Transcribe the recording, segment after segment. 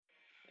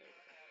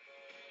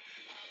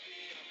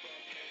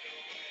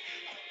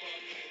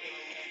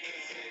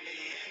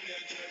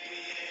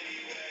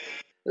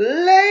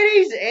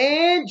Ladies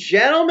and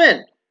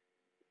gentlemen,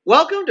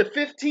 welcome to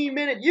 15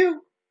 Minute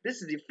U.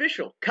 This is the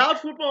official college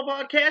football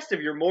podcast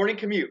of your morning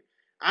commute.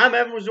 I'm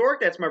Evan Wazork.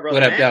 That's my brother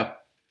What up, Matt. yo?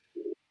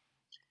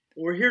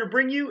 We're here to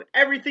bring you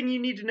everything you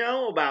need to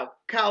know about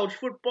college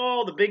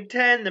football, the Big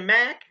Ten, the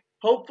MAC,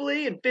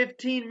 hopefully in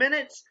 15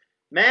 minutes.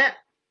 Matt,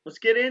 let's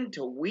get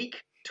into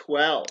Week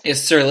 12.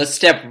 Yes, sir. Let's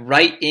step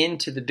right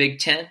into the Big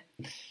Ten.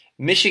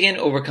 Michigan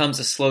overcomes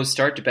a slow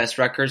start to Best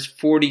Rutgers,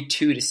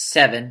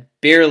 42-7,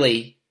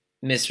 barely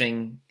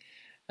missing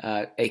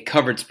a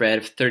covered spread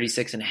of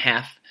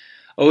 36.5.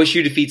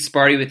 OSU defeats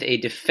Sparty with a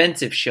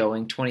defensive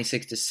showing,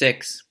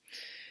 26-6.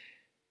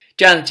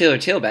 Jonathan Taylor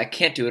tailback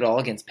can't do it all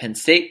against Penn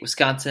State.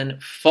 Wisconsin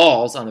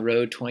falls on the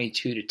road,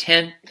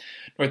 22-10.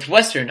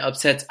 Northwestern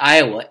upsets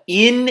Iowa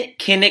in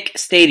Kinnick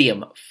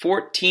Stadium,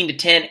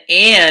 14-10,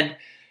 and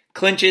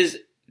clinches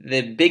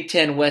the Big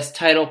Ten West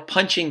title,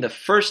 punching the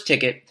first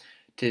ticket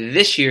to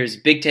this year's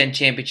Big Ten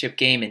championship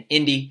game in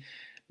Indy.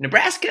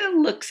 Nebraska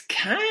looks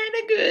kind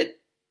of good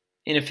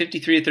in a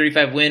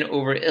 53-35 win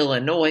over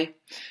Illinois.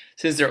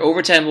 Since their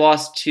overtime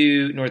loss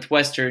to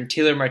Northwestern,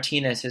 Taylor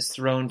Martinez has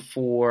thrown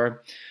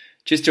for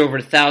just over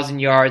 1,000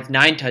 yards,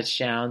 9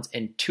 touchdowns,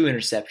 and 2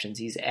 interceptions.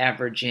 He's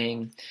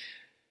averaging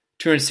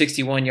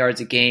 261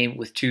 yards a game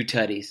with 2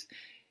 tutties.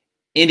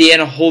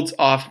 Indiana holds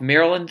off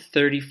Maryland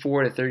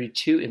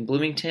 34-32 in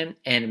Bloomington,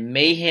 and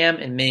mayhem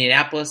in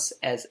Minneapolis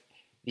as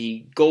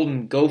the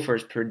Golden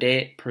Gophers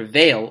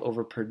prevail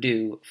over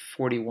Purdue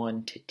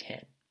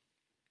 41-10.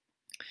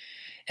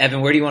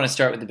 Evan, where do you want to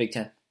start with the Big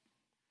Ten?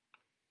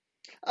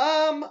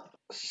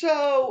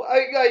 So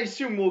I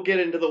assume we'll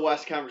get into the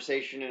West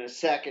conversation in a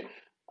second.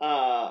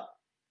 I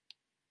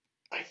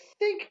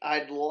think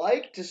I'd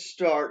like to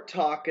start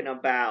talking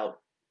about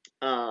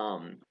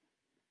Ohio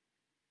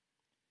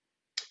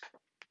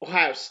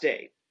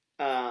State.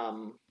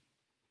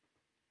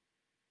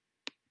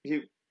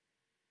 You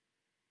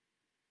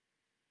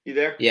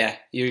there? Yeah,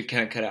 you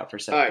kind of cut out for a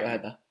second. All right. Go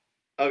ahead, though.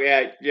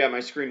 Okay, yeah, my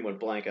screen went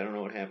blank. I don't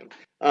know what happened.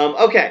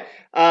 Okay,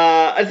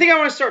 I think I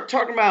want to start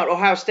talking about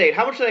Ohio State.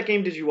 How much of that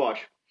game did you watch?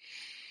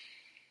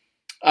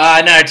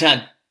 Not a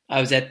ton. I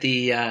was at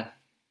the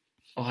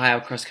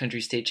Ohio Cross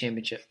Country State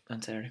Championship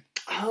on Saturday.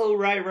 Oh,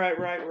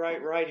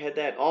 right. Had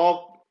that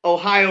all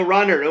Ohio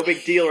runner. No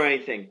big deal or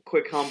anything.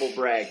 Quick humble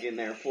brag in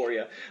there for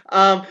you.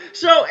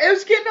 So it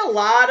was getting a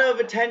lot of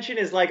attention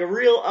as like a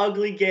real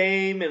ugly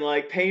game and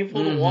like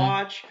painful to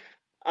watch.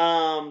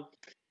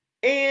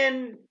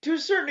 And to a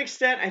certain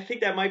extent, I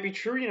think that might be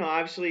true. You know,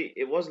 obviously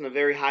it wasn't a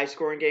very high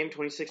scoring game,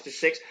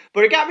 26-6,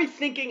 but it got me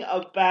thinking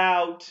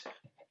about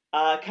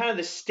kind of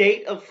the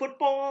state of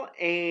football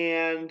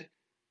and,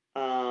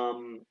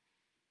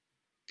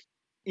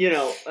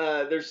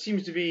 there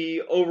seems to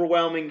be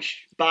overwhelming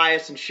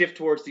bias and shift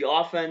towards the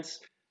offense.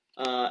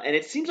 And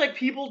it seems like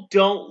people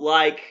don't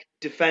like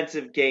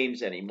defensive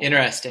games anymore.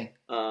 Interesting.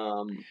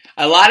 A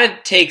lot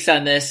of takes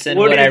on this, and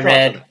what I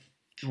read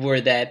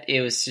were that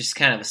it was just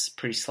kind of a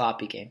pretty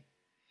sloppy game.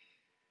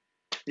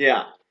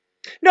 Yeah.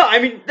 No, I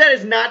mean, that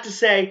is not to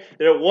say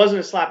that it wasn't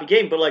a sloppy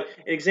game, but like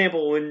an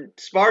example, when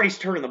Sparty's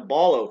turning the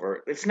ball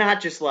over, it's not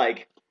just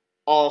like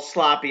all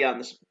sloppy on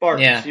the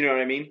Spartans, Yeah. You know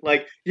what I mean?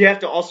 Like, you have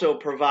to also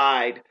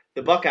provide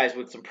the Buckeyes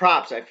with some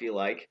props, I feel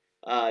like,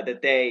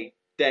 that they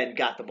then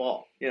got the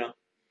ball, you know?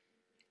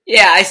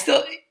 Yeah,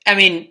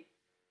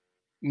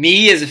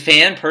 me as a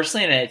fan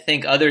personally, and I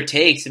think other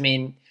takes,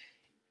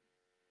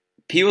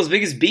 people's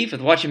biggest beef with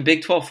watching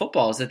Big 12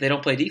 football is that they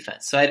don't play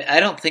defense. So I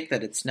don't think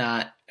that it's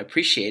not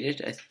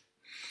appreciated.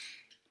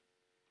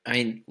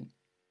 Some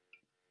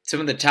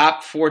of the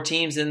top 4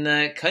 teams in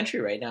the country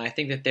right now, I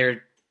think that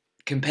their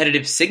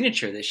competitive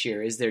signature this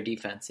year is their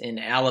defense in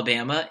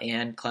Alabama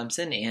and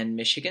Clemson and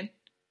Michigan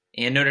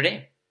and Notre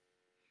Dame.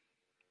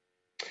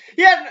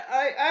 Yeah,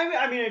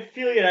 I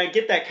feel it. I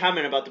get that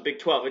comment about the Big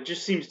 12. It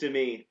just seems to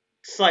me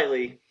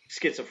slightly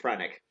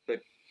schizophrenic, the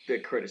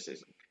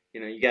criticism.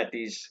 You know, you got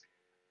these...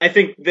 I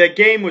think the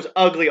game was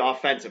ugly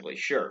offensively,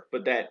 sure,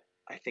 but I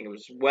think it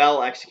was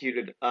well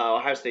executed.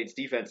 Ohio State's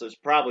defense was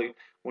probably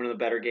one of the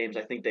better games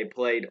I think they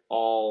played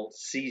all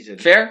season.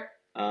 Fair.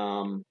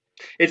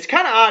 It's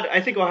kind of odd.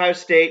 I think Ohio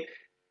State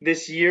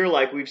this year,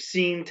 like we've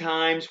seen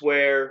times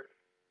where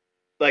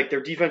like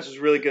their defense was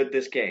really good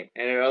this game,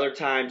 and at other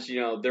times, you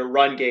know, their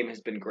run game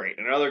has been great,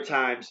 and at other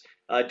times,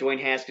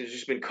 Dwayne Haskins has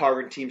just been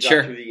carving teams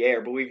up through the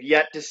air. But we've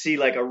yet to see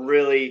like a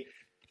really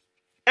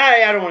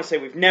I don't want to say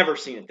we've never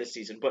seen it this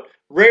season, but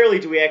rarely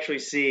do we actually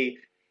see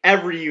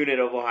every unit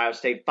of Ohio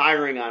State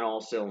firing on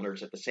all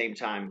cylinders at the same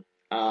time.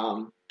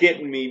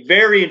 Getting me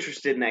very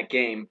interested in that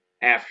game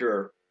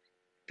after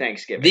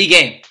Thanksgiving. The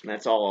game. And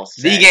that's all I'll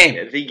say. The game.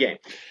 Yeah, the game.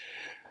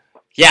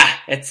 Yeah,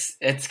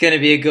 it's going to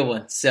be a good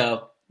one.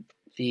 So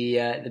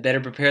the better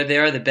prepared they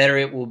are, the better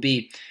it will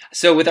be.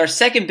 So with our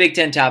second Big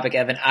Ten topic,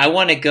 Evan, I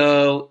want to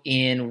go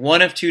in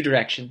one of 2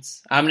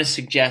 directions. I'm going to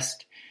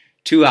suggest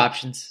 2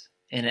 options,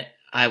 and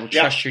I will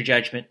trust your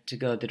judgment to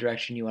go the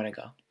direction you want to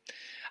go.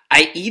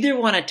 I either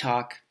want to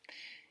talk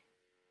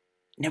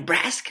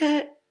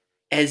Nebraska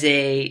as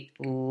a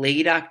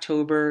late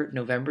October,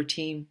 November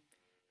team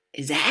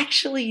is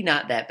actually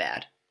not that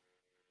bad.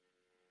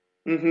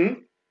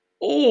 Mm-hmm.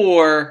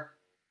 Or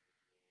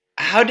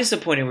how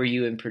disappointed were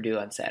you in Purdue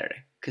on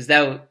Saturday? Because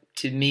that,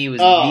 to me, was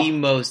the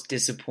most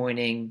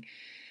disappointing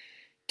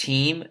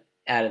team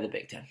out of the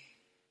Big Ten.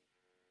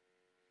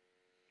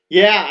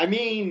 Yeah, I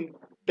mean,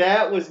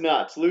 that was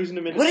nuts. Losing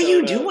to Minnesota. What are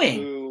you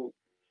doing?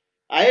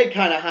 I had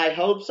kind of high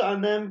hopes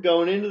on them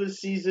going into the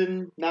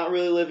season, not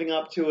really living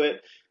up to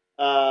it.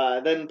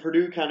 Then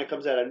Purdue kind of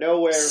comes out of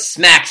nowhere.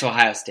 Smacks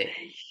Ohio State.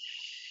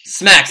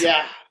 Smacks them.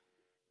 Yeah.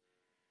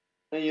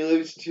 And you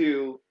lose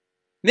to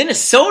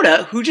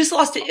Minnesota, who just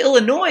lost to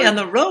Illinois on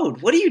the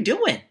road. What are you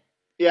doing?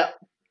 Yeah.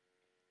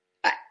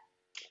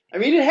 I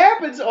mean, it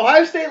happens.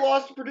 Ohio State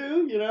lost to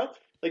Purdue, you know?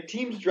 Like,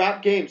 teams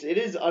drop games. It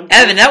is unfortunate.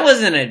 Evan, that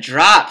wasn't a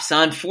drop,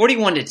 son.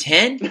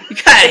 41-10? You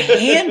got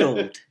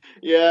handled.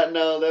 Yeah,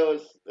 no, that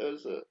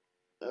was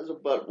a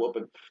butt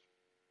whooping.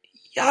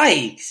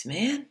 Yikes,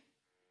 man.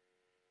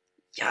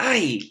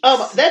 Yikes.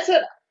 That's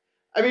it.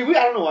 I mean,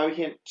 I don't know why we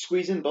can't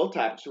squeeze in both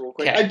topics real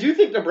quick. Okay. I do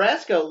think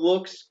Nebraska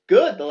looks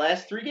good. The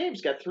last 3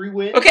 games got 3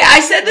 wins. Okay, I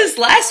said this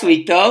last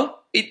week, though.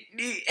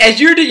 As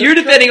you're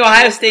defending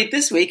Ohio State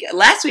this week.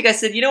 Last week I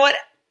said, you know what?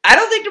 I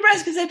don't think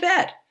Nebraska's that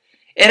bad.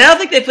 And I don't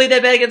think they played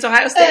that bad against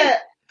Ohio State.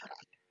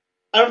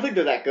 I don't think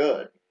they're that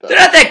good. They're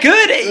not that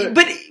good.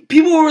 But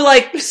people were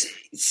like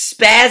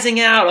spazzing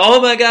out.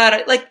 Oh my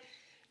God. Like,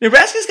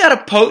 Nebraska's got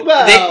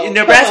a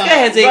Nebraska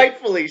has a...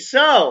 Rightfully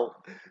so.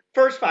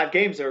 First 5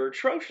 games are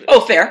atrocious.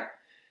 Oh, fair.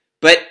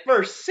 But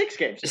first 6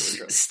 games.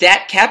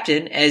 Stat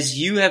captain, as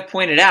you have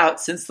pointed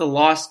out, since the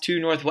loss to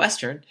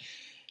Northwestern,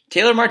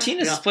 Taylor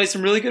Martinez has played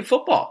some really good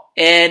football.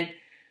 And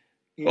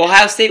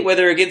Ohio State,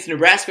 whether against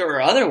Nebraska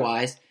or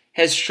otherwise,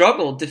 has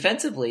struggled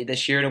defensively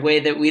this year in a way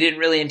that we didn't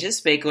really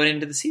anticipate going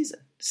into the season.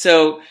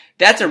 So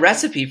that's a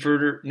recipe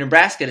for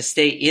Nebraska to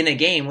stay in a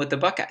game with the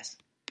Buckeyes.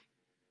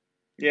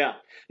 Yeah.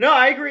 No,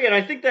 I agree. And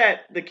I think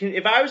that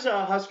if I was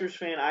a Huskers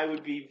fan, I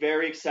would be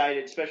very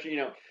excited, especially,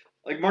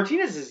 like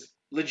Martinez is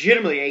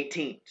legitimately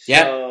 18.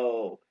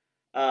 So,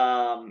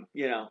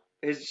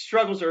 his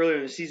struggles earlier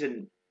in the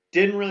season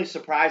didn't really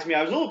surprise me.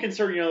 I was a little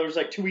concerned, there was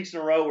like 2 weeks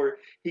in a row where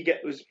he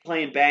was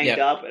playing banged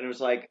up, and it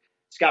was like,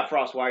 Scott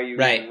Frost, why are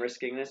you even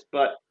risking this?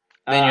 But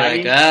then you're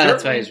like,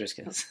 that's why he's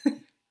risking this.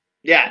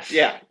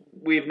 Yeah.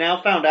 We have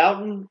now found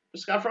out, and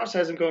Scott Frost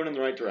hasn't gone in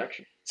the right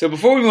direction. So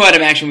before we move on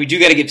to action, we do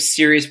got to give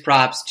serious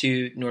props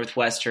to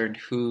Northwestern,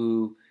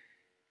 who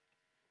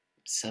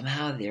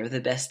somehow they're the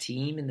best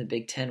team in the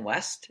Big Ten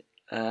West.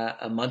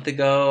 A month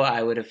ago,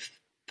 I would have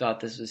thought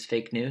this was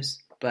fake news,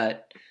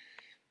 but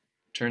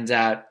turns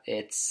out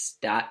it's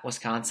not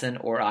Wisconsin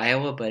or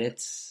Iowa, but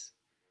it's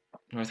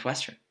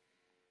Northwestern.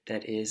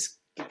 That is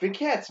the Big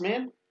Cats,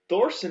 man.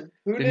 Thorson.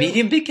 Who knew?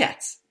 Medium Big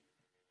Cats.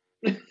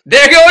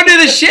 They're going to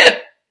the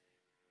ship.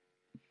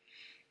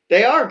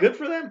 They are. Good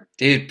for them.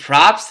 Dude,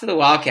 props to the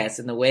Wildcats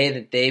in the way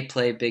that they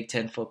play Big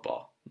Ten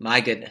football.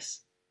 My goodness.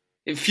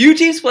 Few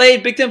teams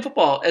played Big Ten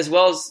football as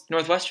well as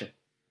Northwestern.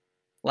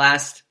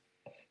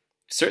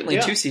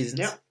 Certainly 2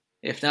 seasons,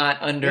 if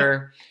not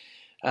under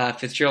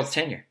Fitzgerald's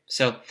tenure.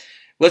 So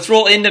let's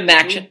roll into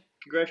Maction.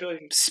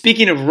 Congratulations.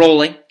 Speaking of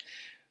rolling,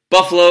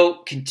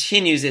 Buffalo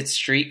continues its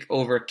streak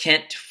over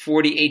Kent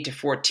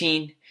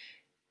 48-14.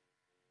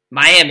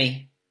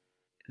 Miami,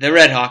 the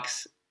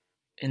Redhawks,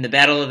 in the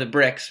Battle of the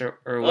Bricks, or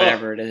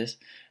whatever it is,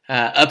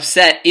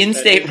 upset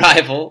in-state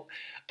rival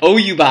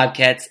OU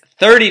Bobcats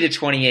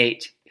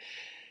 30-28.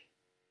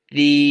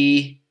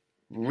 The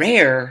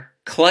rare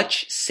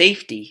clutch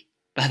safety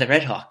by the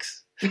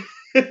Redhawks.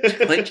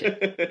 Clinch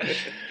it.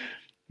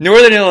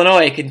 Northern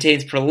Illinois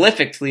contains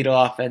prolific Toledo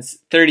offense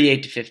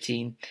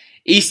 38-15.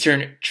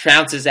 Eastern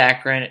trounces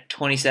Akron at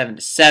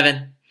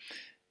 27-7.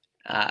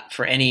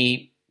 For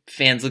any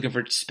fans looking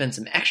to spend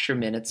some extra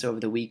minutes over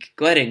the week,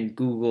 go ahead and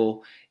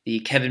Google the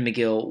Kevin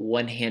McGill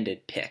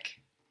one-handed pick.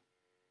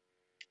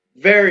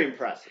 Very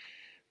impressive.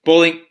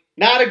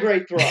 Not a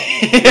great throw.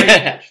 Great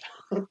catch.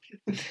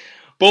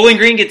 Bowling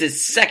Green gets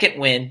its second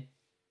win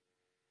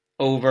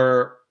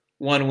over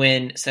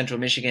one-win Central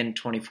Michigan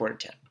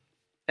 24-10.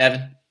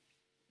 Evan?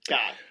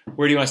 God.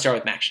 Where do you want to start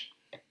with Maction?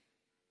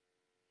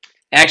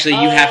 Actually,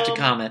 you have to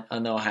comment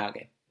on the Ohio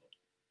game.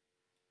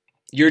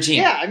 Your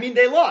team. Yeah, I mean,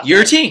 they lost.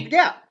 Your team.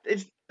 Yeah,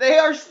 they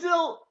are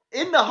still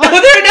in the hunt.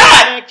 No, they're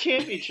not.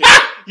 Championship.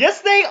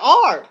 Yes, they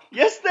are.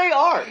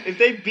 If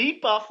they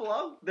beat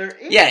Buffalo, they're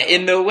in. Yeah,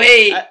 in the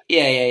way.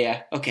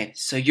 Yeah. Okay,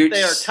 so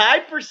they are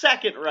tied for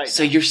second right now.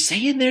 So you're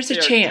saying there's a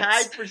chance. They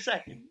are tied for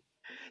second.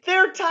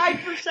 They're tied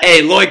for second.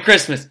 Hey, Lloyd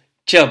Christmas,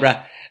 chill, bro.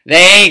 They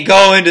ain't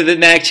going to the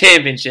MAC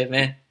championship,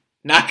 man.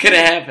 Not gonna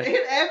happen.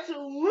 It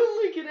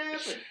absolutely can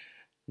happen.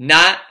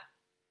 Not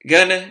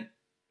gonna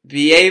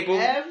be able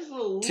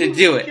to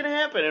do it. It can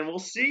happen, and we'll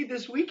see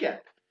this weekend.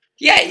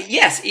 Yeah,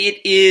 yes,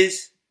 it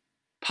is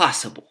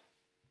possible.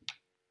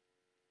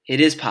 It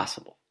is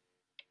possible.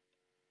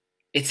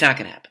 It's not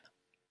going to happen.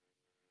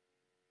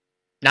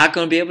 Not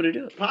going to be able to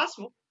do it. It's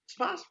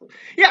possible.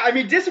 Yeah, I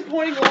mean,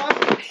 disappointing loss.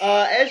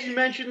 As you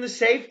mentioned, the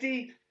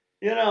safety.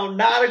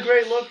 Not a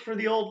great look for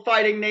the old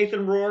Fighting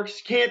Nathan Rourke.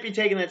 Can't be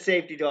taking that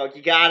safety dog.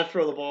 You got to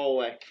throw the ball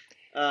away.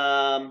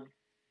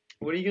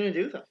 What are you going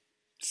to do, though?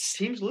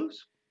 Teams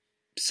lose.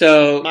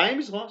 So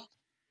Miami's lost.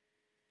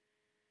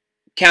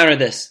 Counter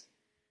this.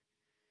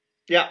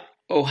 Yeah.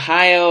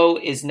 Ohio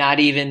is not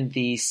even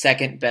the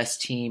second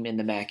best team in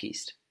the MAC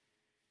East.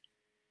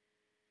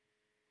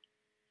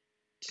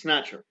 It's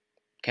not true.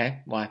 Okay,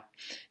 why?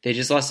 They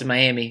just lost to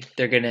Miami.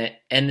 They're going to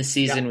end the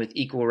season with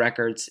equal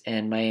records,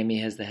 and Miami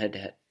has the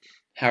head-to-head.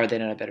 How are they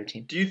not a better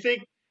team? Do you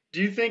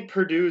think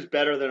Purdue is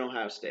better than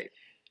Ohio State?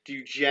 Do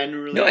you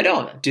generally? No, I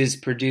don't. Does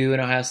Purdue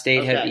and Ohio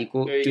State have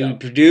equal? Do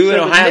Purdue and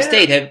Ohio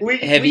State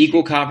have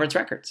equal conference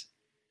records?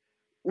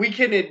 We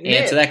can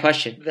admit answer that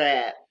question.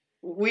 That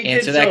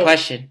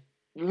question.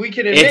 We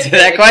can admit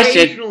that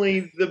question.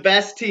 Occasionally, the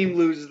best team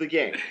loses the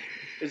game.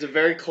 It's a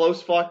very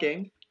close fought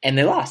game, and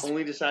they lost.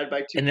 Only decided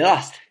by 2. And they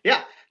lost.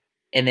 Yeah,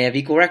 and they have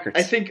equal records.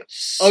 I think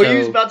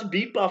OU's about to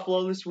beat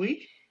Buffalo this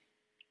week.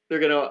 They're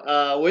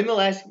gonna win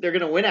They're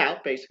gonna win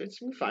out. Basically, it's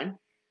gonna be fine.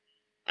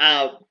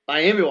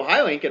 Miami,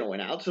 Ohio ain't gonna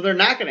win out, so they're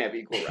not gonna have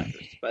equal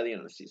records by the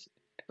end of the season.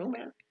 No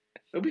matter,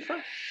 it'll be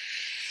fine.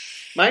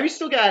 Miami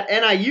still got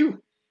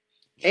NIU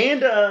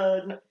and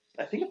I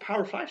think a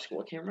Power 5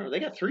 school. I can't remember. They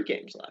got 3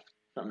 games left,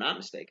 if I'm not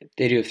mistaken.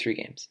 They do have 3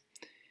 games.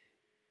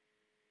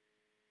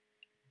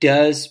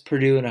 Does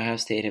Purdue and Ohio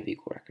State have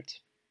equal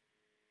records?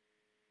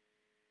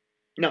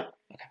 No.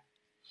 Okay.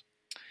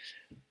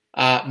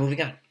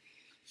 Moving on.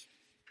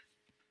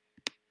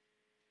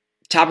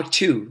 Topic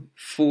 2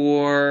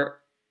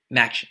 for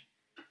MACtion.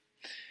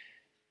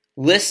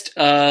 List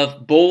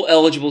of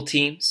bowl-eligible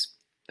teams.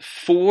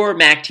 4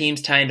 MAC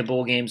teams tie into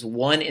bowl games.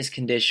 1 is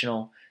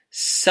conditional.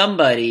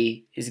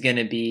 Somebody is going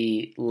to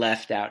be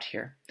left out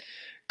here.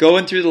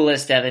 Going through the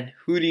list, Evan,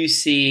 who do you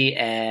see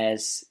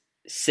as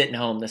sitting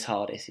home this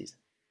holiday season?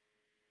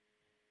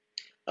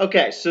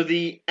 Okay, so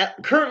the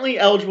currently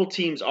eligible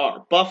teams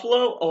are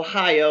Buffalo,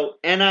 Ohio,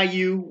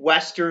 NIU,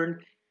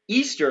 Western,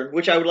 Eastern,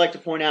 which I would like to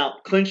point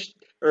out clinched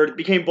or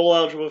became bowl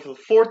eligible for the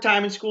 4th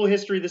time in school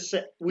history this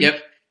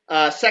week. Yep.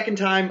 2nd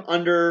time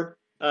under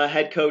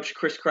head coach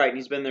Chris Crichton.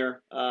 He's been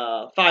there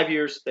 5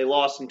 years. They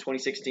lost in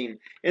 2016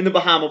 in the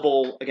Bahama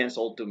Bowl against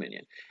Old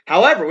Dominion.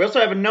 However, we also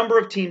have a number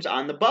of teams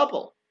on the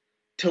bubble.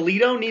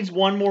 Toledo needs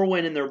 1 more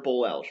win and they're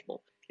bowl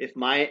eligible. If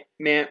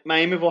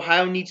Miami of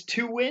Ohio needs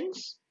 2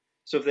 wins,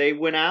 so if they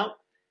win out,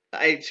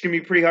 it's going to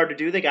be pretty hard to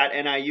do. They got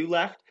NIU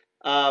left,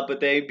 but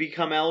they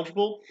become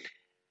eligible.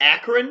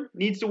 Akron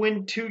needs to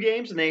win 2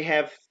 games, and they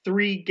have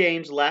 3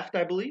 games left,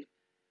 I believe.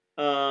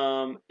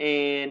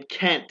 And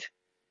Kent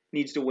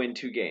needs to win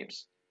 2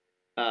 games,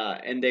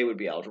 and they would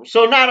be eligible.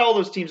 So not all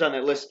those teams on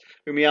that list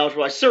are going to be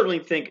eligible. I certainly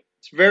think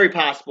it's very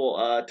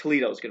possible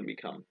Toledo is going to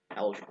become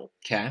eligible.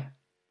 Okay.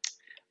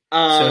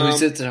 So who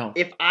sits at home?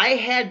 If I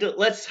had to,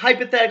 let's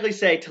hypothetically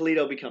say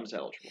Toledo becomes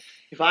eligible.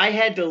 If I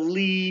had to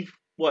leave,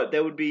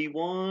 that would be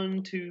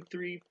 1, 2,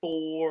 3,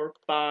 4,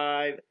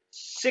 5,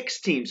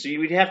 6 teams. So you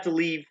would have to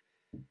leave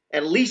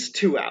at least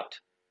 2 out.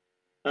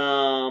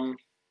 I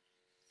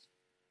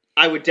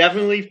would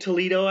definitely leave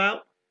Toledo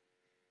out.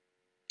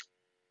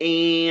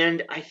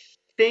 And I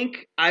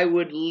think I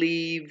would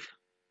leave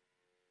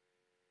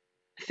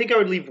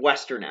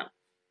Western out.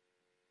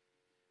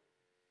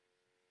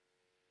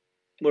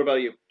 What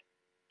about you?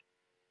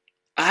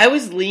 I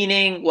was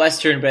leaning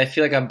Western, but I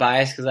feel like I'm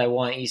biased because I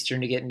want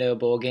Eastern to get into a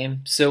bowl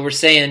game. So we're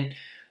saying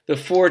the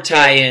 4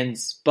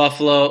 tie-ins,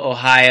 Buffalo,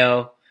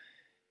 Ohio,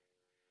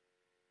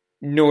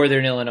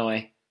 Northern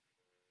Illinois.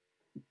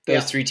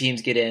 Those 3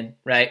 teams get in,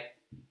 right?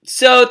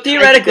 So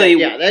theoretically...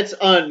 that's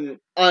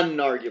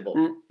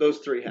unarguable. Those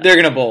 3 have. They're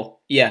going to bowl,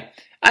 yeah.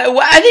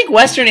 I think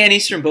Western and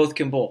Eastern both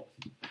can bowl.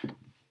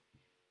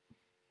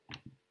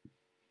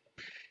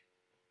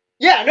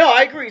 Yeah, no,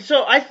 I agree.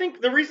 So I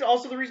think the reason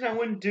I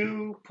wouldn't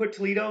put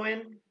Toledo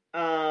in,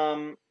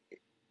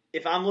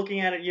 if I'm looking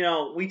at it,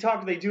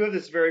 they do have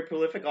this very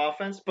prolific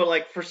offense,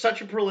 but for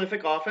such a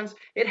prolific offense,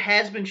 it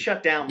has been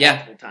shut down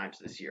multiple times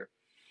this year.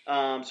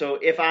 So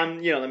if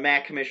I'm, the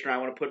MAC commissioner, I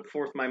want to put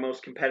forth my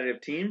most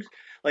competitive teams.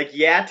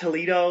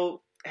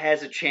 Toledo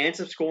has a chance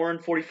of scoring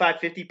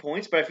 45, 50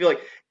 points, but I feel like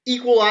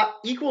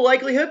equal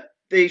likelihood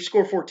they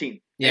score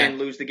 14 and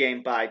lose the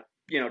game by,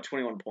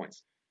 21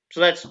 points. So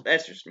that's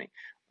just me.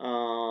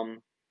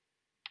 And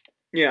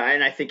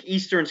I think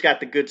Eastern's got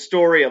the good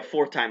story of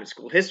 4th time in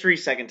school history,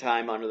 2nd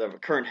time under the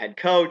current head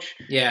coach.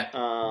 Yeah.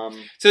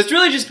 So it's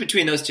really just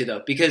between those 2,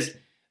 though, because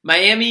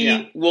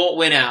Miami won't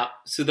win out,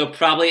 so they'll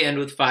probably end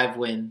with 5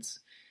 wins.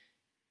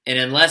 And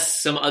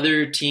unless some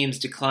other teams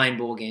decline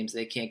bowl games,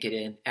 they can't get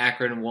in.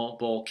 Akron won't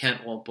bowl,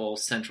 Kent won't bowl,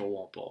 Central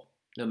won't bowl.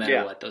 No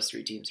matter what, those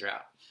 3 teams are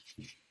out.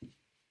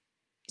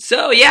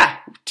 So,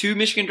 2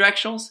 Michigan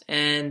directionals,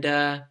 and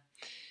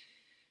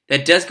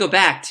that does go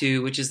back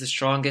to which is the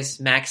strongest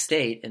MAC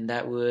state, and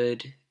that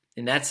would,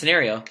 in that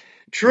scenario...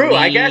 True,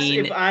 I guess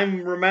if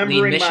I'm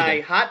remembering my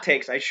hot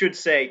takes, I should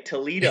say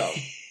Toledo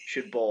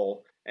should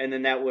bowl, and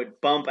then that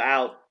would bump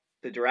out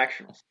the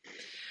directionals.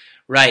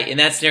 Right. In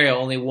that scenario,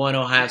 only 1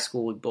 Ohio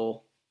school would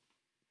bowl.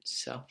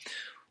 So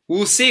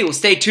We'll see. We'll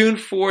stay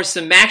tuned for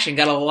some action.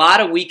 Got a lot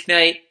of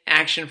weeknight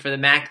action for the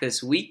MAC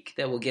this week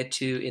that we'll get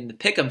to in the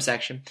Pick'em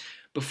section.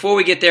 Before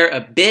we get there, a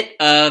bit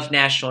of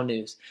national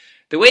news.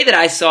 The way that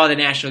I saw the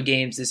national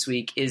games this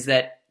week is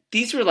that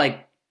these were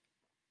like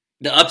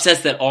the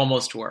upsets that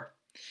almost were.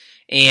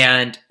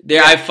 And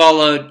there I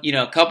followed,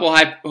 a couple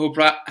I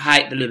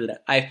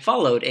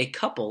followed a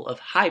couple of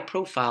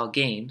high-profile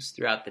games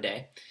throughout the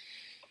day.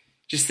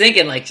 Just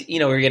thinking,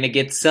 we're going to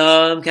get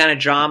some kind of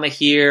drama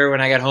here. When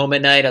I got home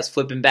at night, I was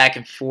flipping back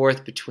and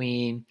forth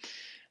between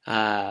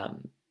Clemson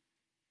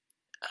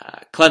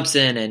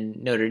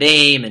and Notre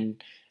Dame.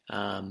 And,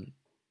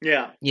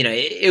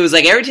 it was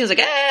like every team was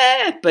like,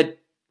 but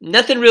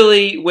nothing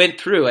really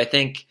went through. I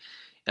think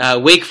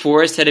Wake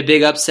Forest had a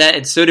big upset,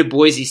 and so did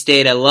Boise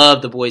State. I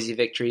love the Boise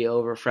victory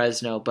over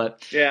Fresno, but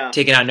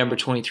taking out number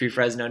 23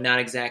 Fresno, not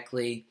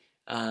exactly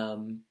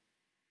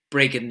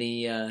breaking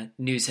the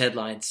news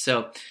headlines.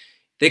 So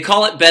they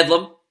call it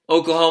Bedlam.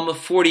 Oklahoma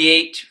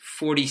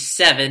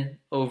 48-47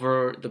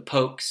 over the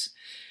Pokes.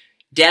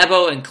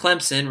 Dabo and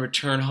Clemson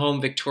return home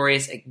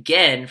victorious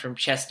again from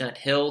Chestnut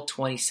Hill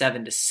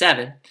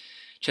 27-7.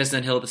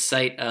 Chestnut Hill, the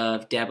site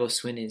of Dabo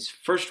Swinney's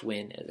first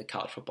win as a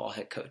college football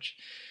head coach.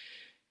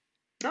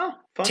 Oh,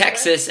 fun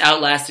Texas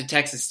outlasted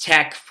Texas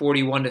Tech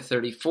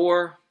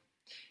 41-34.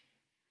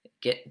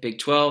 Get Big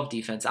 12,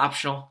 defense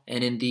optional.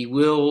 And in the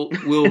Will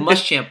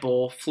Muschamp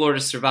Bowl, Florida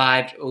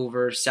survived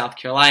over South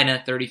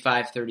Carolina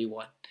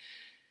 35-31.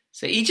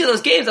 So each of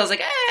those games, I was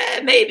like,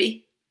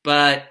 maybe.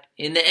 But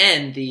in the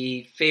end,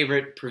 the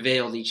favorite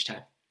prevailed each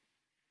time.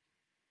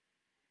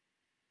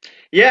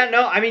 Yeah,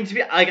 no, I mean,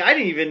 I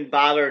didn't even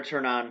bother to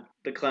turn on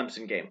the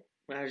Clemson game.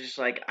 I was just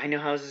like, I know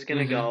how this is going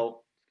to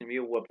go. It's going to be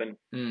a whooping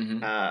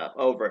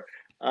over.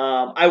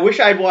 I wish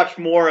I'd watched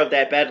more of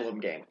that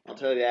Bedlam game. I'll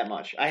tell you that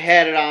much. I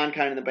had it on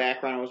kind of in the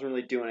background. I wasn't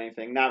really doing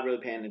anything, not really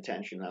paying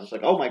attention. I was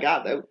like, oh my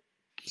God,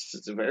 this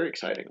is very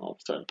exciting all of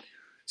a sudden.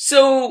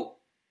 So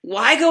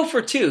why go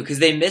for two? Because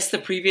they missed the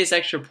previous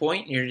extra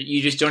point?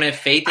 You just don't have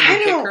faith in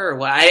the kicker?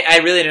 Well, I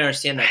really didn't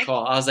understand that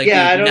call. I was like,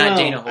 yeah, dude, you're not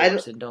Dana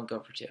Holgorsen, and don't go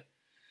for two.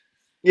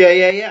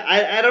 Yeah.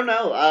 I don't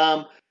know.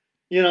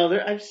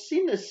 I've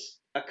seen this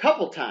a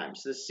couple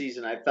times this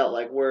season. I felt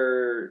like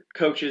where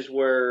coaches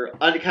were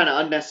kind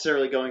of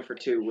unnecessarily going for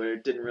two, where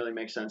it didn't really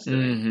make sense to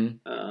me.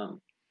 I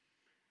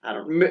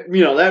don't.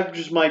 That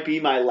just might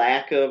be my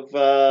lack of.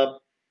 I've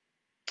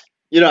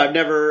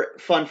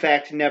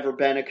never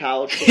been a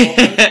college football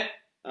player.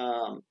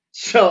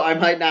 So I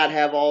might not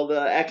have all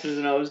the X's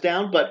and O's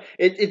down, but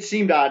it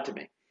seemed odd to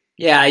me.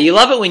 Yeah, you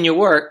love it when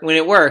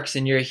it works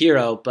and you're a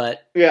hero,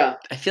 but yeah,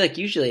 I feel like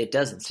usually it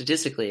doesn't.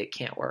 Statistically, it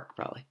can't work,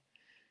 probably.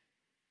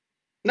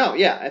 No,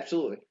 yeah,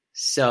 absolutely.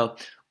 So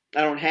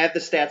I don't have the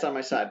stats on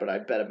my side, but I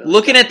bet a million.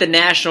 Looking at the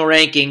national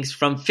rankings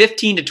from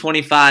 15 to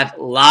 25,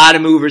 a lot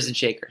of movers and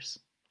shakers.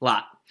 A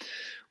lot.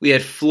 We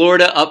had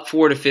Florida up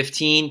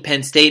 4-15,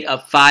 Penn State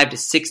up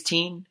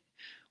 5-16,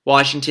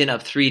 Washington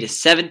up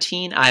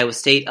 3-17, Iowa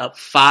State up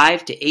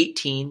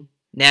 5-18,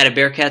 Nata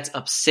Bearcats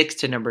up 6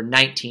 to number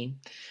 19.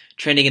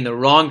 Trending in the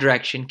wrong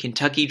direction,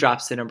 Kentucky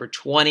drops to number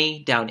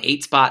 20, down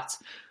 8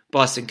 spots.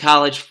 Boston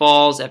College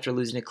falls after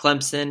losing to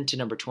Clemson to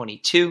number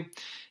 22.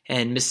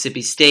 And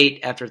Mississippi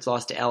State, after its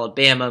loss to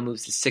Alabama,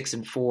 moves to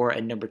 6-4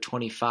 and number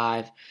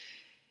 25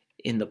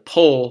 in the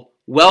poll.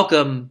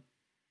 Welcome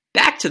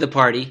back to the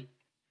party,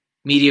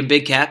 Medium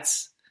Big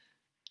Cats,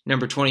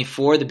 number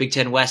 24, the Big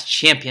Ten West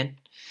champion.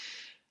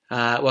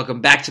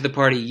 Welcome back to the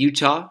party,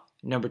 Utah,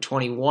 number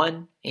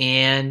 21,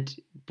 and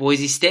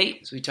Boise State,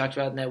 as we talked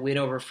about in that win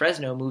over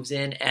Fresno, moves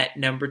in at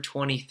number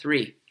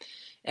 23.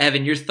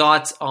 Evan, your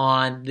thoughts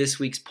on this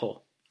week's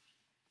poll?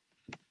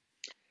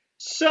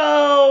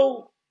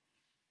 So,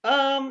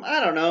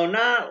 I don't know,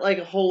 not like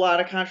a whole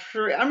lot of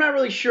controversy. I'm not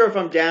really sure if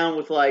I'm down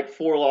with like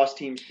 4 lost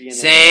teams being in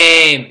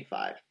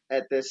 25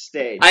 at this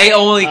stage. I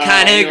only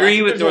kind of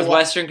agree with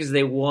Northwestern because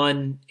they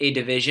won a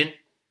division.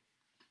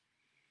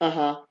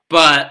 But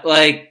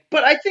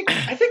I think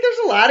there's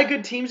a lot of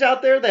good teams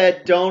out there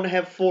that don't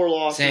have 4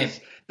 losses.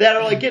 Same. That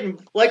are getting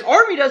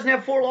Army doesn't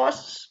have 4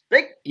 losses.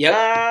 They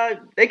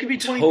could be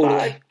 25,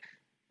 totally.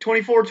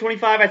 24,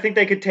 25. I think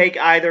they could take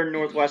either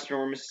Northwestern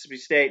or Mississippi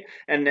State,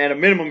 and at a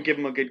minimum give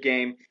them a good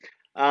game.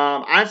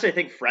 Honestly, I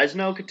think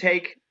Fresno could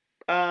take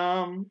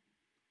either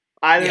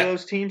of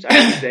those teams. I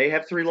think they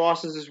have 3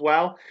 losses as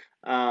well.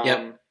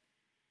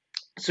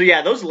 So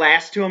yeah, those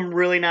last 2 I'm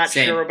really not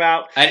sure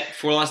about.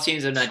 4 lost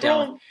teams I'm not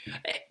down with.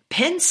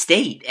 Penn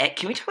State,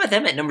 can we talk about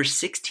them at number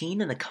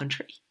 16 in the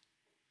country?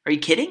 Are you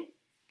kidding?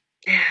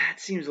 Yeah, it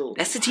seems a little.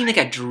 That's the team that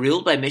got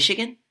drilled by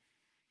Michigan?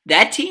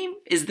 That team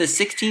is the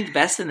 16th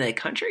best in the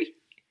country?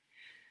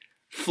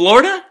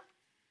 Florida,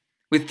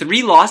 with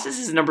 3 losses,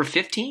 is number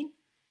 15?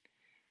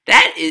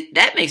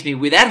 That makes me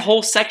weird. That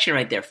whole section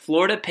right there,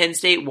 Florida, Penn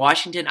State,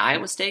 Washington,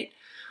 Iowa State,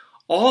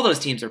 all those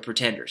teams are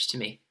pretenders to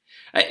me.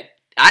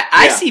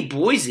 I see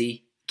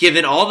Boise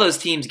giving all those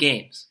teams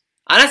games.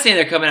 I'm not saying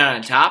they're coming out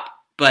on top,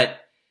 but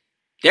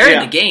they're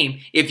in the game.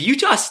 If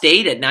Utah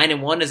State at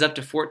 9-1 is up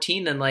to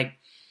 14, then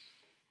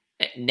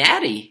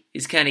Natty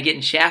is kind of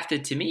getting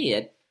shafted to me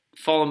at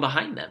fallen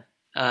behind them.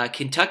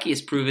 Kentucky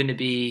has proven to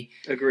be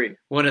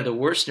one of the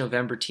worst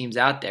November teams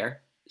out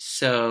there.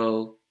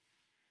 So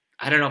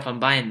I don't know if I'm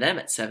buying them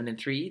at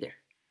 7-3 either.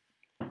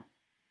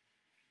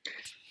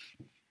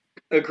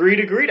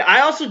 Agreed.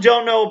 I also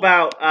don't know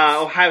about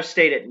Ohio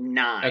State at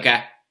 9.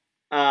 Okay.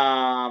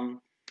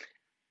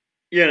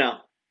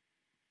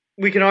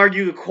 We can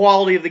argue the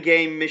quality of the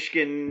game.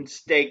 Michigan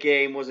State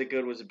game, was it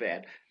good? Was it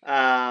bad?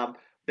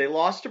 They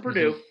lost to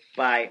Purdue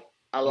by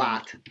a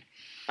lot.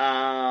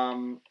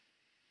 Have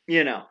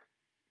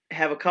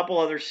a couple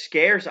other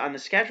scares on the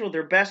schedule.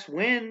 Their best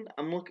win,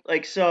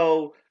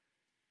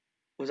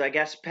 was I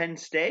guess Penn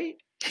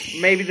State?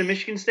 Maybe the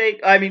Michigan State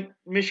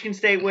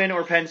win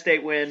or Penn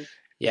State win.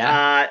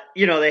 Yeah.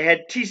 They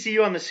had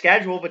TCU on the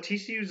schedule, but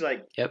TCU's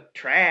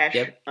trash.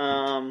 Yep.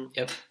 I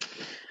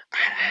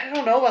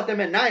don't know about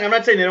them at 9. I'm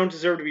not saying they don't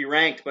deserve to be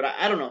ranked, but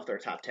I don't know if they're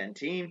a top 10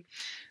 team.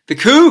 The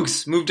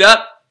Cougs moved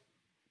up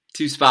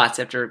 2 spots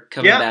after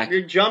coming back. Yeah,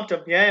 you jumped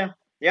them. Yeah.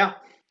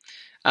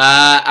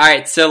 All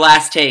right, so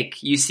last take.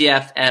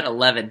 UCF at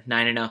 11,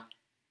 9-0.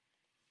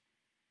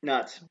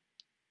 Nuts.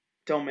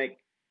 Don't make...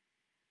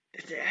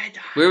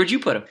 Where would you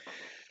put them?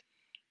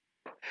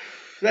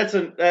 That's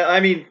a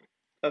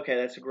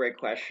great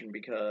question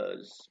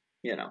because,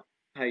 how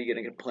are you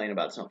going to complain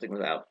about something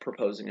without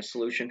proposing a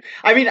solution?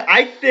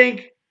 I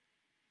think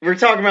we're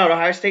talking about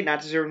Ohio State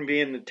not deserving to be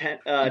in the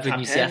top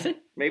 10.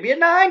 Maybe at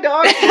 9,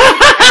 dog.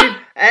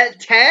 At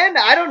 10?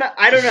 I don't know.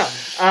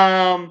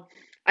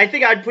 I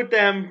think I'd put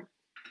them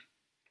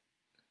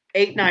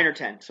 8, 9, or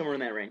 10, somewhere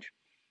in that range.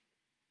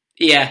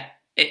 Yeah.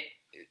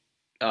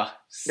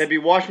 That'd be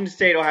Washington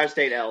State, Ohio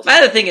State, L's. My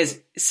other thing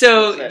is,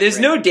 there's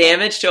no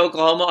damage to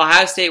Oklahoma.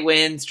 Ohio State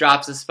wins,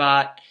 drops a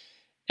spot.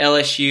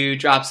 LSU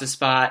drops a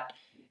spot.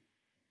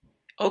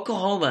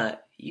 Oklahoma,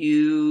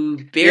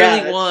 you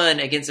barely won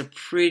against a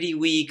pretty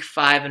weak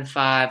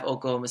 5-5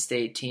 Oklahoma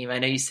State team. I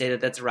know you say that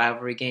that's a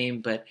rivalry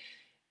game, but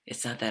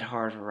it's not that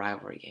hard of a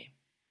rivalry game.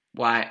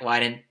 Why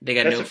didn't they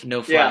got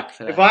no flack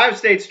for that? If Ohio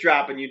State's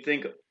dropping, you'd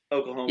think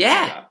Oklahoma's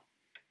drop.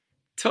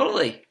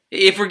 Totally.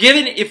 If we're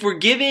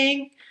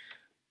giving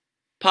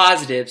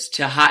positives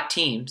to hot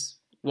teams,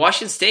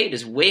 Washington State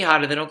is way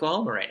hotter than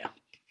Oklahoma right now.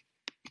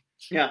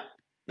 Yeah.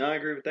 No, I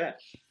agree with that.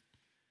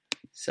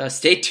 So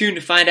stay tuned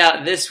to find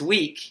out this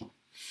week.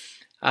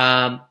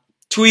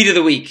 Tweet of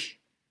the week.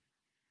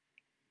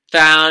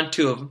 Found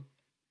 2 of them.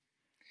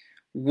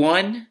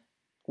 One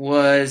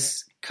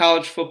was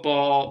college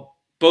football.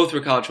 Both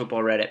were college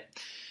football Reddit.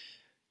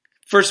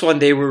 First one,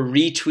 they were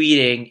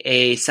retweeting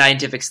a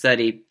scientific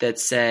study that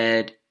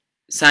said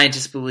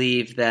scientists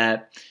believe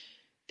that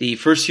the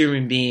first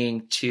human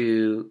being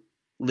to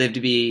live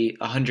to be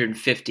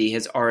 150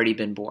 has already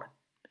been born.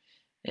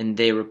 And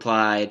they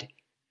replied,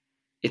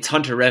 "It's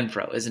Hunter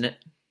Renfrow, isn't it?"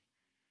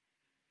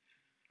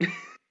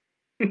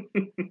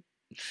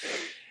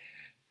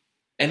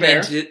 And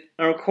Fair. then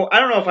I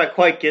don't know if I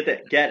quite get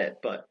it,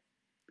 but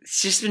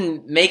it's just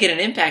been making an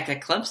impact at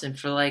Clemson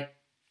for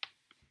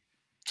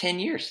 10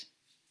 years.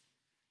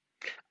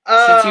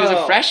 Since he was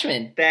a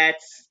freshman.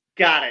 That's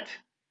got it.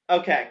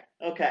 Okay.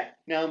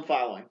 Now I'm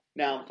following.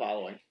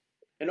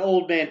 An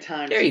old man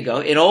time. There you go.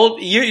 An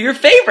old your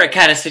favorite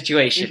kind of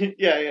situation.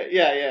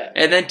 Yeah.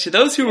 And then to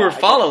those who were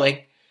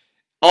following,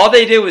 all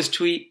they did was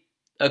tweet,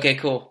 "Okay,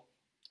 cool.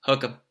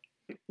 Hook 'em."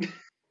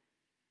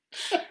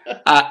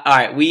 All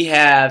right, we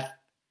have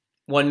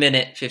 1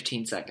 minute,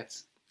 15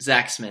 seconds.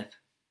 Zach Smith,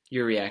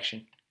 your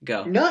reaction.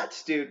 Go.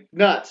 Nuts, dude.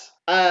 Nuts.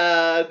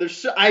 I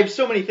have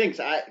so many things.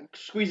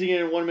 Squeezing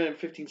it in 1 minute and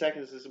 15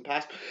 seconds is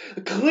impossible.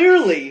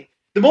 Clearly,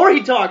 the more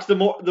he talks, the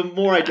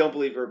more I don't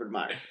believe Urban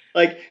Meyer.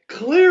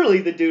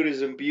 Clearly the dude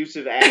is an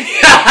abusive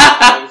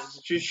asshole.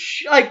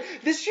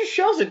 This just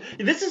shows it.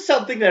 This is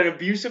something that an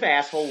abusive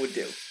asshole would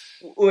do.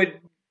 Would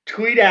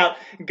tweet out,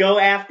 go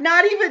after,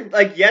 not even,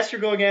 yes,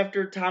 you're going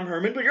after Tom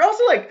Herman, but you're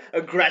also,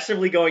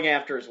 aggressively going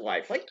after his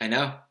wife. I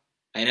know.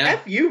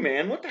 F you,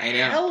 man. What the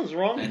hell is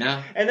wrong with you?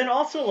 And then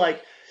also,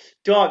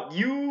 dog,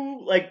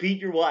 you,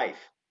 beat your wife.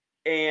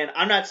 And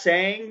I'm not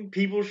saying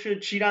people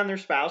should cheat on their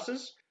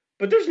spouses,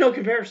 but there's no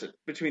comparison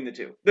between the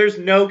two. There's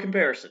no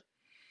comparison.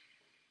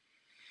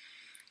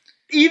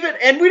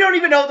 And we don't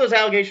even know if those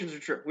allegations are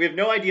true. We have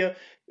no idea.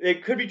 They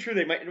could be true.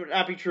 They might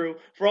not be true.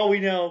 For all we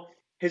know,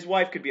 his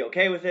wife could be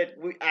okay with it.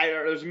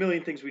 There's a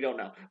million things we don't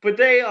know. But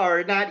they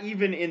are not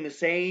even in the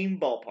same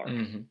ballpark.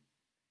 Mm-hmm.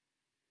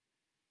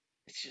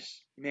 It's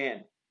just,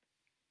 man,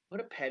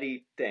 what a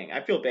petty thing.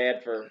 I feel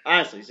bad for,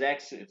 honestly,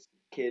 Zach's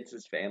kids,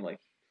 his family.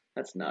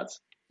 That's nuts.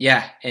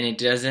 Yeah, and it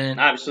doesn't...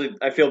 Obviously,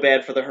 I feel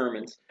bad for the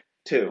Hermans,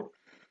 too.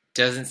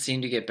 Doesn't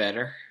seem to get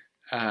better.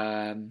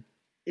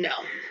 No.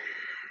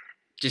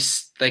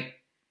 Just he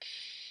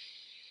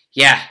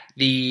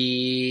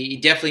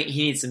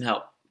needs some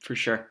help for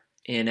sure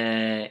in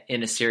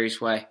a serious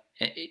way.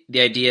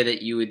 The idea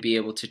that you would be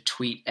able to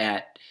tweet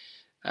at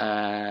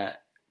Brett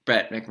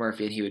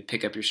McMurphy and he would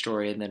pick up your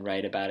story and then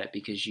write about it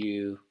because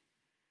you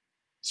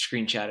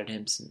screenshotted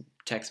him some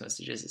text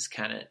messages is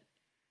kind of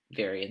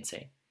very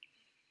insane.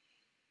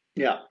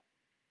 Yeah.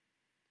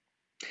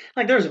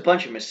 Like, there was a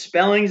bunch of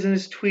misspellings in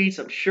his tweets.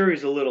 I'm sure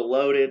he's a little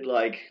loaded.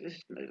 Like, this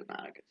is not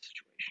a good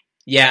situation.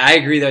 Yeah, I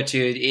agree though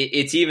too.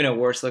 It's even a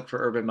worse look for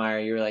Urban Meyer.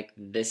 You're like,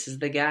 this is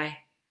the guy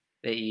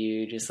that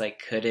you just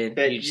like couldn't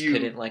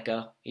let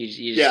go.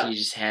 You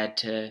just had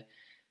to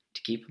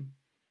keep him.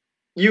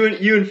 You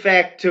in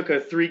fact took a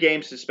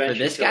 3-game suspension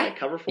for this guy to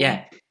cover for him.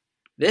 him?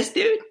 This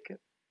dude. Okay.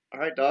 All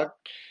right, dog.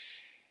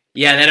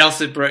 Yeah, that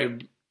also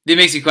it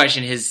makes you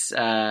question his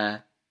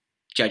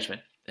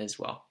judgment as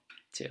well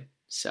too.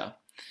 So,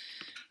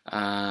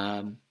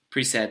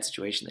 pretty sad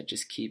situation that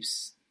just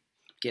keeps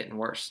getting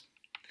worse.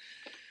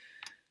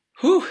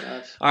 Whew.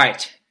 All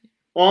right.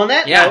 Well, on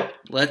that note,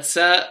 let's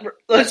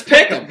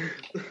pick them.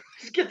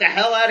 Let's get the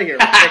hell out of here.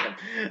 Let's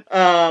pick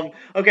them.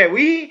 Okay,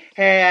 we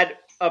had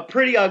a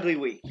pretty ugly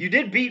week. You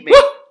did beat me,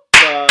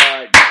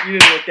 but you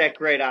didn't look that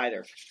great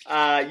either.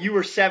 You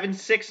were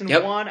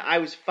 7-6-1. I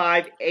was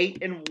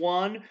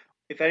 5-8-1.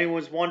 If anyone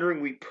was wondering,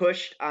 we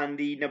pushed on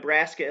the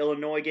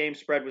Nebraska-Illinois game.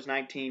 Spread was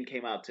 19,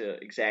 came out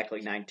to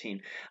exactly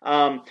 19.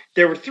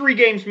 There were 3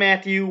 games,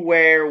 Matthew,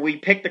 where we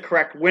picked the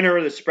correct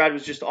winner. The spread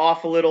was just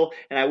off a little,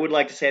 and I would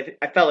like to say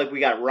I felt like we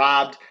got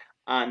robbed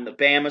on the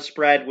Bama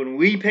spread. When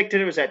we picked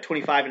it, it was at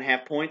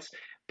 25.5 points.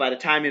 By the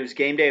time it was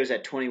game day, it was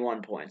at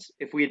 21 points.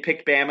 If we had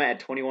picked Bama at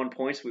 21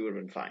 points, we would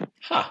have been fine.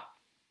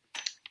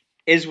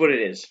 Is what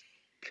it is.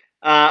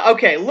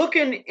 Okay,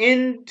 looking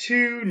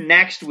into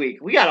next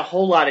week, we got a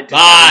whole lot of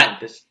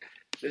discussion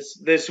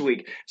this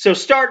week. So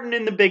starting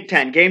in the Big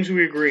Ten, games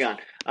we agree on.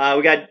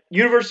 We got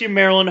University of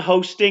Maryland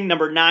hosting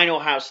number 9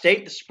 Ohio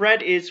State. The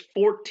spread is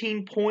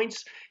 14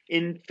 points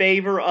in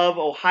favor of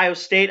Ohio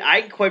State.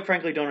 I quite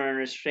frankly don't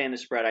understand the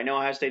spread. I know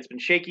Ohio State's been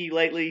shaky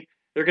lately.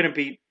 They're going to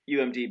beat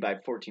UMD by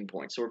 14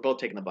 points, so we're both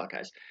taking the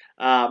Buckeyes.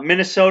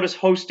 Minnesota's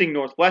hosting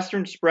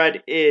Northwestern.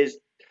 Spread is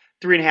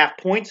 3.5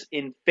 points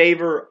in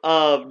favor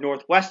of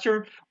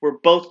Northwestern. We're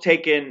both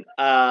taking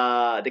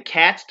the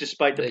Cats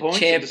despite the points.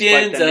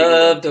 Champions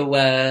of the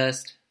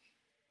West.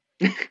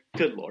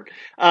 Good Lord.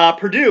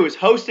 Purdue is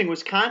hosting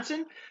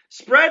Wisconsin.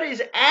 Spread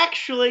is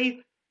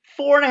actually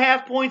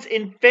 4.5 points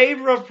in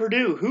favor of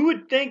Purdue. Who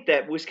would think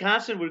that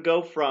Wisconsin would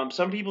go from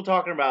some people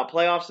talking about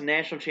playoffs and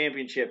national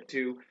championship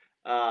to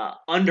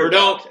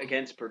underdogs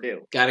against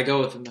Purdue? Got to go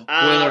with them, though.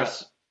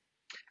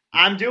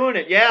 I'm doing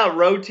it. Yeah,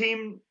 road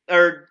team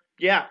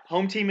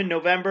home team in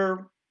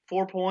November,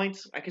 4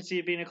 points. I could see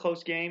it being a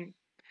close game.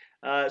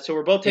 So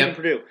we're both taking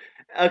Purdue.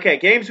 Okay,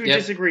 games we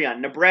disagree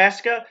on.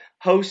 Nebraska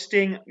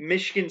hosting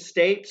Michigan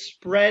State.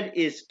 Spread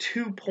is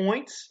 2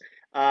 points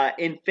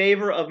in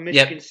favor of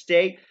Michigan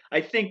State.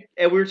 I think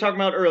we were talking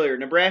about earlier,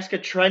 Nebraska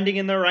trending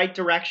in the right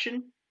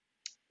direction.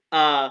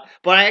 But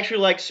I actually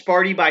like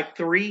Sparty by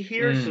 3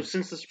 here. So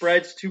since the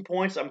spread's 2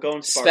 points, I'm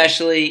going Sparty.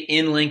 Especially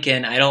in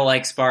Lincoln, I don't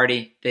like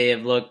Sparty. They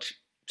have looked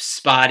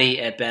spotty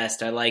at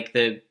best. I like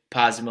the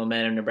positive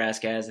momentum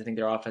Nebraska has. I think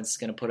their offense is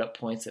going to put up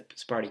points that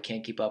Sparty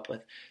can't keep up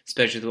with,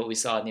 especially with what we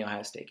saw in the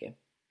Ohio State game.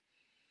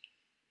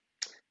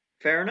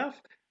 Fair enough.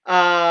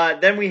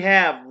 Then we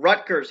have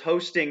Rutgers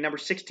hosting number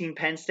 16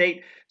 Penn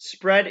State.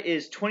 Spread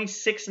is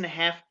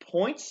 26.5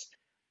 points.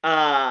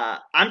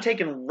 I'm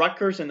taking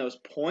Rutgers in those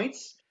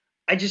points.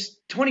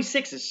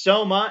 26 is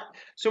so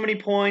many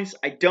points.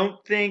 I don't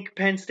think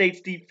Penn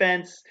State's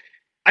defense,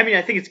 I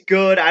think it's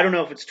good. I don't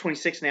know if it's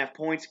 26.5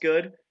 points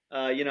good.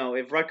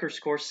 If Rutgers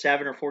scores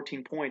 7 or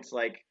 14 points,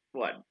 like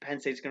what?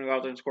 Penn State's going to go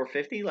out there and score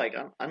 50? Like,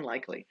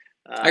 unlikely.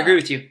 I agree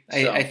with you.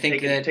 I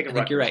think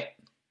you're right.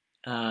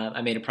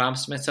 I made a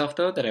promise to myself,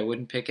 though, that I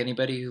wouldn't pick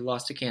anybody who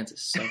lost to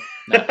Kansas. So,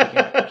 not picking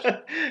Rutgers.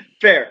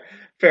 Fair.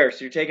 So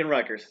you're taking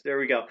Rutgers. There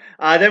we go.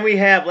 Then we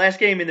have last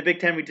game in the Big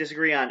Ten we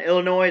disagree on.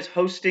 Illinois is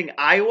hosting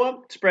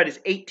Iowa. Spread is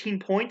 18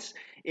 points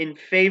in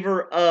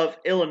favor of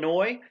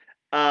Illinois.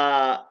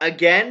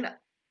 Again,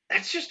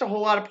 that's just a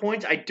whole lot of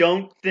points. I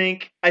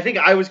think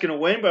Iowa's going to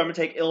win, but I'm going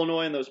to take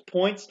Illinois in those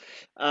points.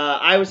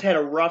 Iowa's had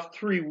a rough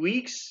 3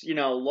 weeks.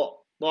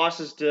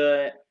 Losses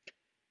to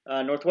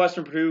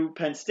Northwestern, Purdue,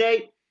 Penn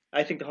State.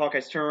 I think the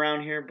Hawkeyes turn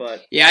around here,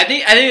 but yeah, I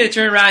think they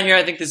turn around here.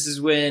 I think this is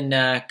when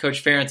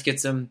Coach Ferentz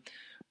gets them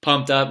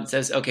pumped up and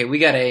says, "Okay, we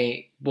got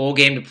a bowl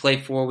game to play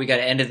for. We got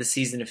an end of the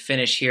season to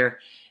finish here,"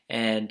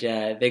 and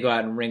they go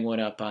out and ring one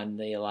up on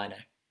the Illini.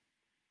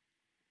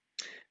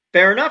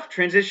 Fair enough.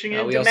 Transitioning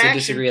into we also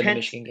disagree on the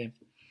Michigan game.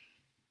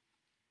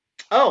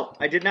 Oh,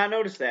 I did not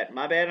notice that.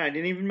 My bad. I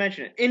didn't even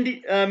mention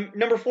it.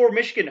 Number 4,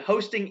 Michigan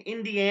hosting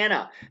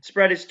Indiana.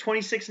 Spread is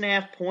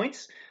 26.5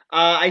 points.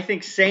 I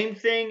think same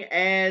thing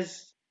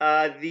as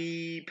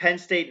the Penn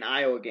State and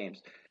Iowa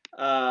games.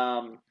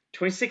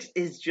 26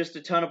 is just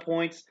a ton of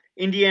points.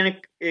 Indiana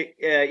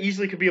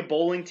easily could be a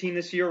bowling team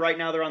this year. Right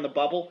now they're on the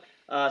bubble,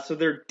 so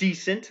they're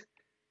decent.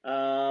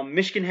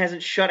 Michigan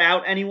hasn't shut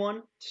out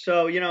anyone,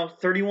 so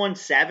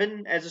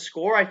 31-7 as a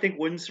score I think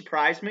wouldn't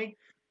surprise me.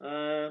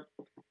 And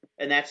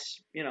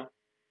that's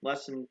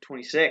less than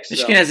 26.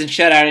 Michigan hasn't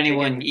shut out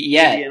anyone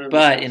yet,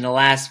 but in the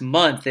last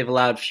month they've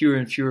allowed fewer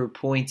and fewer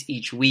points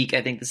each week.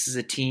 I think this is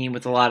a team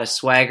with a lot of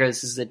swagger.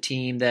 This is a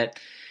team that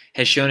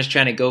has shown us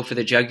trying to go for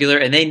the jugular,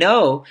 and they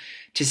know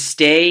to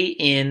stay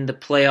in the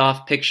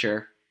playoff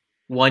picture,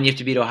 one, you have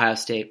to beat Ohio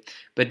State.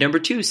 But number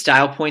two,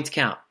 style points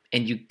count.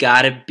 And you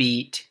got to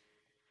beat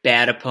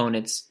bad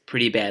opponents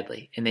pretty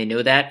badly. And they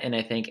know that. And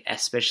I think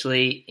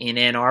especially in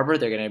Ann Arbor,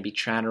 they're going to be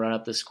trying to run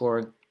up the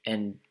score.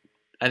 And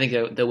I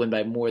think they'll win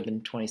by more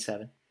than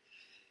 27.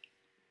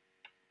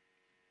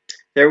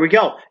 There we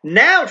go.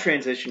 Now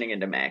transitioning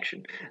into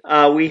action.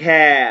 We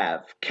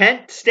have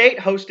Kent State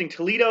hosting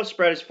Toledo.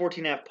 Spread is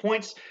 14.5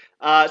 points.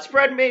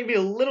 Spread made me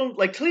a little,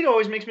 like Toledo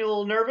always makes me a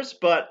little nervous,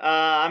 but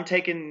I'm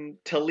taking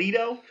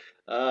Toledo.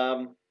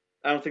 I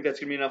don't think that's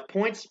going to be enough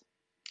points.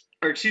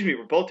 Or excuse me,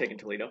 we're both taking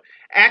Toledo.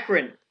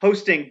 Akron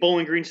hosting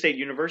Bowling Green State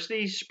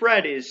University.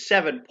 Spread is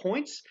 7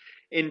 points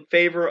in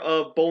favor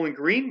of Bowling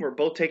Green. We're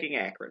both taking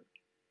Akron.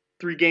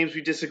 3 games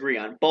we disagree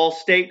on. Ball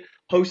State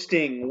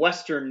hosting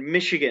Western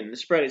Michigan. The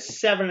spread is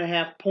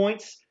 7.5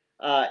 points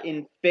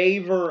in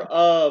favor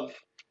of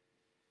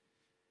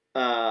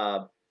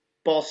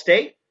Ball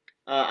State.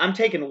 I'm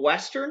taking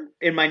Western.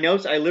 In my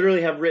notes, I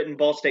literally have written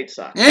Ball State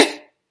sucks.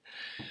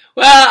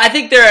 Well, I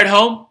think they're at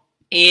home,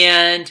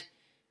 and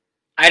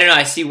I don't know.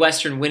 I see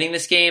Western winning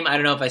this game. I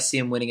don't know if I see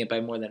them winning it by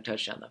more than a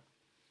touchdown, though.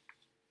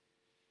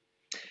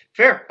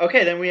 Fair.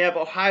 Okay, then we have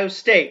Ohio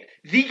State.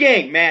 The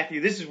game,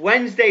 Matthew. This is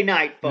Wednesday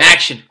night, folks.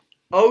 Action.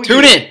 OU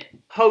Tune in.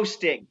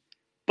 hosting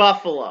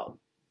Buffalo.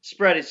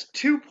 Spread is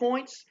 2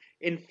 points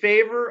in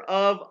favor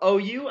of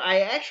OU.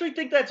 I actually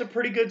think that's a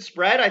pretty good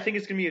spread. I think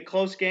it's going to be a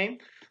close game.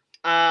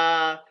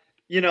 I'm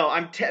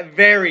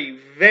very,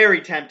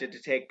 very tempted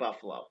to take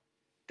Buffalo.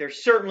 They're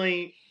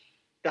certainly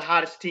the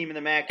hottest team in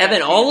the MAC.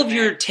 Evan, all of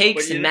your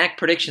takes and MAC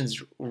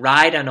predictions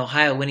ride on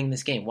Ohio winning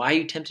this game. Why are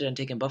you tempted on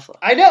taking Buffalo?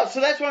 I know, so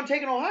that's why I'm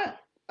taking Ohio.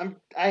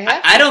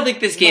 I don't think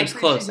this game's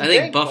close. I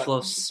think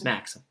Buffalo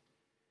smacks them.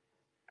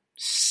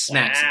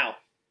 Wow.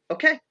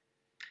 Okay.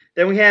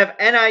 Then we have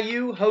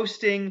NIU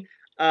hosting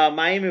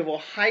Miami of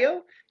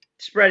Ohio.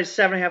 Spread is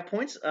 7.5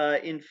 points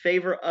in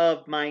favor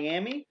of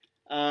Miami.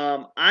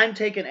 I'm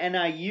taking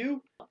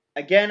NIU.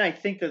 Again, I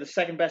think they're the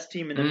second best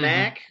team in the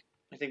MAC.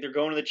 I think they're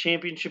going to the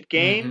championship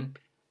game.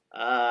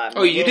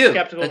 You do?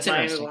 Skeptical That's of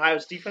Miami of interesting.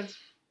 Ohio's defense.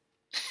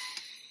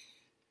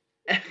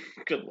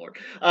 Good Lord.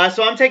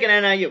 So I'm taking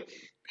NIU.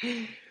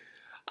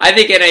 I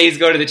think NIU's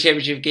going to the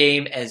championship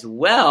game as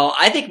well.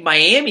 I think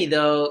Miami,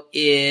 though,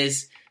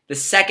 is the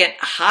second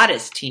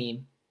hottest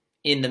team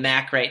in the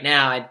MAC right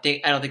now. I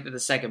don't think they're the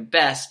second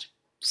best.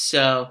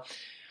 So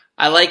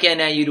I like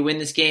NIU to win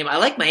this game. I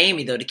like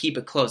Miami, though, to keep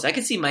it close. I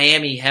could see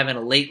Miami having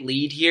a late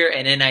lead here,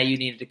 and NIU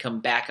needed to come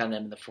back on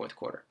them in the fourth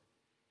quarter.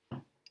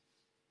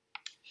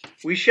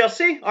 We shall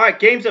see. All right,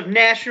 games of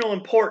national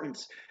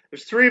importance.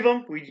 There's 3 of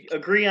them. We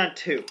agree on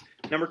 2.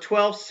 Number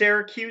 12,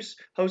 Syracuse,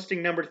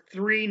 hosting number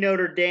 3,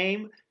 Notre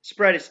Dame.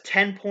 Spread is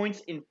 10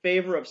 points in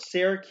favor of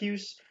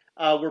Syracuse.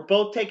 We're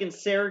both taking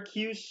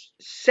Syracuse.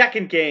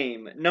 Second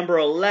game, number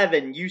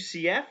 11,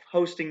 UCF,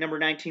 hosting number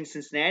 19,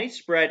 Cincinnati.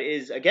 Spread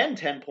is, again,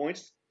 10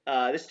 points,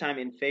 this time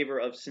in favor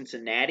of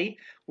Cincinnati.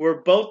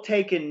 We're both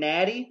taking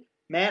Natty.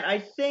 Matt, I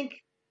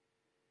think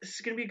this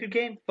is going to be a good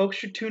game. Folks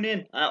should tune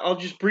in. I'll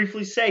just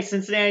briefly say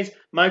Cincinnati's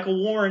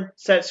Michael Warren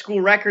set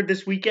school record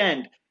this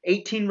weekend.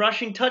 18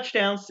 rushing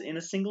touchdowns in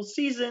a single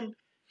season.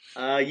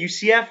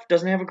 UCF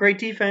doesn't have a great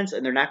defense,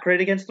 and they're not great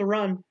against the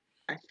run.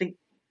 I think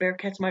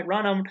Bearcats might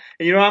run them.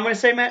 And you know what I'm going to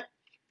say, Matt?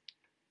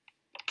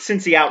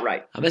 Cincy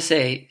outright. I'm going to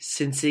say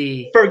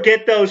Cincy.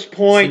 Forget those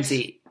points.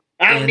 Cincy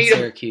I don't and need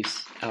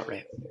Syracuse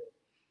outright.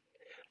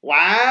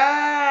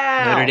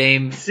 Wow. Notre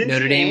Dame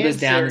goes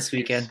down Syracuse this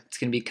weekend. It's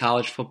going to be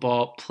college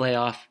football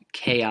playoff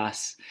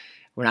chaos.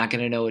 We're not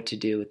going to know what to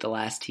do with the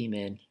last team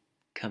in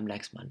come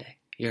next Monday.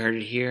 You heard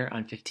it here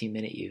on 15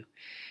 Minute U.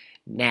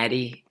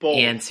 Natty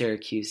and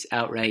Syracuse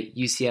outright.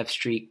 UCF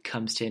streak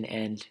comes to an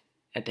end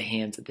at the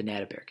hands of the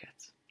Nata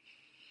Bearcats.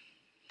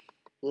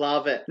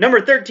 Love it.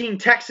 Number 13,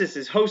 Texas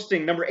is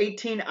hosting number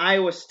 18,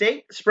 Iowa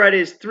State. Spread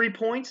is 3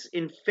 points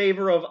in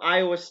favor of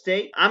Iowa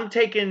State. I'm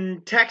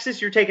taking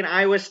Texas. You're taking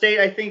Iowa State.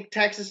 I think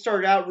Texas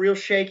started out real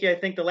shaky. I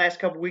think the last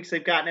couple weeks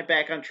they've gotten it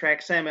back on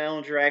track. Sam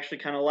Ehlinger actually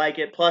kind of like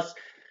it. Plus,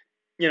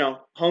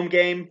 home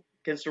game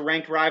against a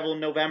ranked rival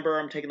in November.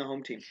 I'm taking the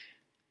home team.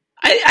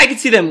 I can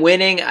see them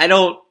winning. I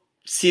don't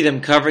see them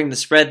covering the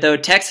spread, though.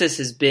 Texas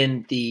has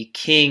been the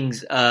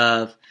kings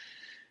of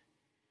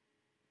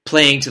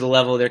playing to the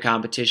level of their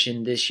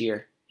competition this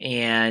year.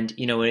 And,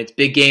 when it's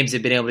big games,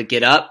 they've been able to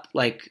get up,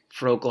 like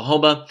for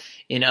Oklahoma.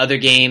 In other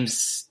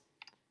games,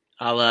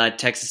 a la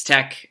Texas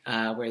Tech,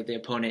 where the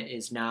opponent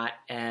is not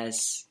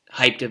as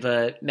hyped of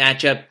a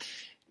matchup,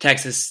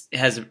 Texas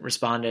has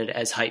responded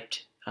as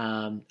hyped.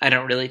 I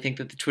don't really think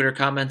that the Twitter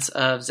comments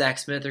of Zach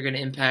Smith are going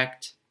to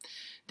impact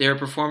their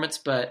performance,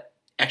 but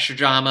extra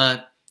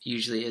drama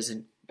usually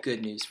isn't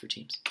good news for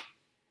teams.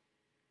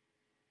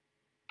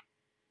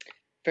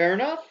 Fair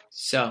enough.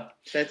 So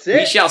that's it.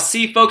 We shall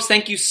see, folks.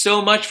 Thank you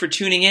so much for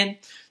tuning in.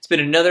 It's been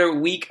another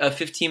week of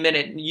 15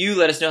 Minute U.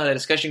 Let us know how the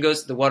discussion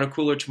goes at the water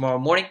cooler tomorrow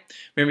morning.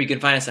 Remember, you can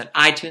find us on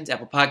iTunes,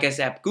 Apple Podcasts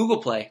app, Google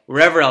Play,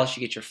 wherever else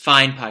you get your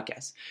fine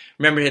podcasts.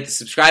 Remember to hit the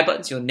subscribe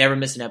button so you'll never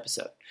miss an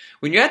episode.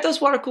 When you're at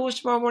those water coolers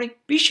tomorrow morning,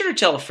 be sure to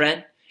tell a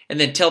friend, and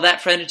then tell that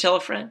friend to tell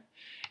a friend.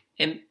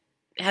 And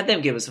have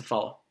them give us a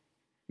follow.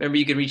 Remember,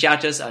 you can reach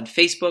out to us on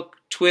Facebook,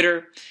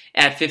 Twitter,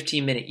 at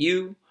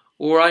 15MinuteU,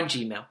 or on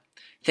Gmail.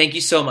 Thank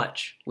you so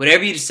much.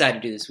 Whatever you decide to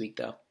do this week,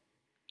 though,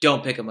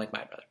 don't pick them like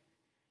my brother.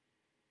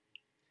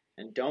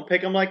 And don't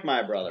pick them like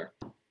my brother.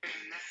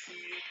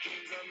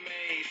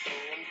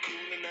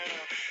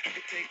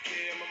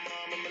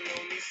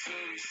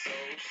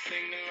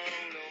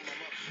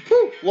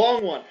 Whew,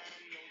 long one.